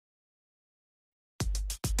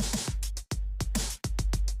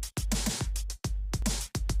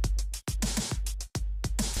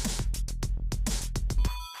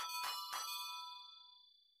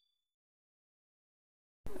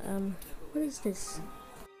What is this?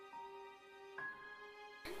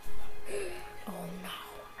 Oh no.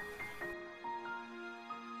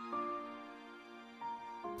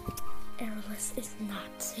 Errorless is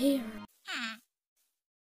not here.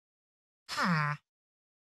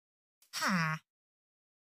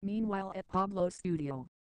 Meanwhile at Pablo's studio.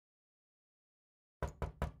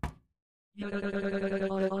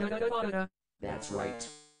 That's right.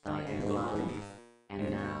 I am alive. And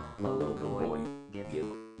now, Lolo Boy, give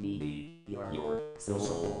me your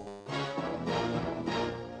soul.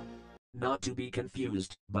 Not to be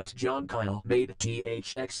confused, but John Kyle made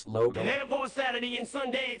THX logo. And then for Saturday and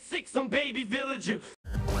Sunday at 6 on Baby Village.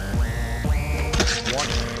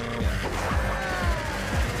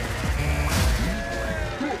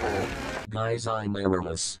 Guys, I'm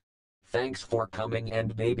Errorless. Thanks for coming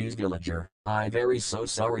and Baby's Villager. I very so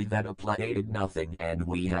sorry that uploaded nothing and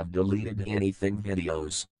we have deleted anything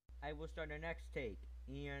videos. I will start the next take,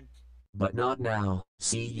 and... But not now,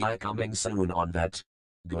 see ya coming soon on that.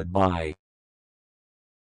 Goodbye.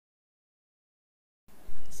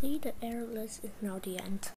 See, the Errorless is now the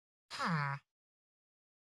end.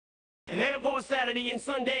 And then for Saturday and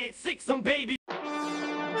Sunday at 6 on Baby.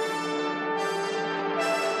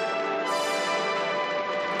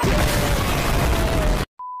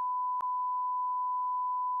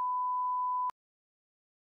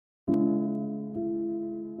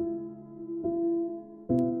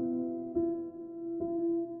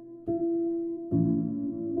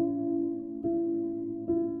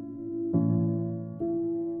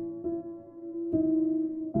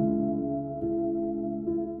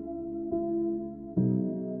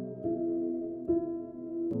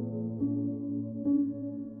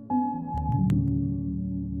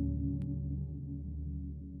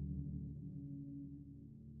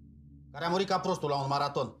 Care a murit ca prostul la un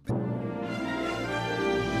maraton.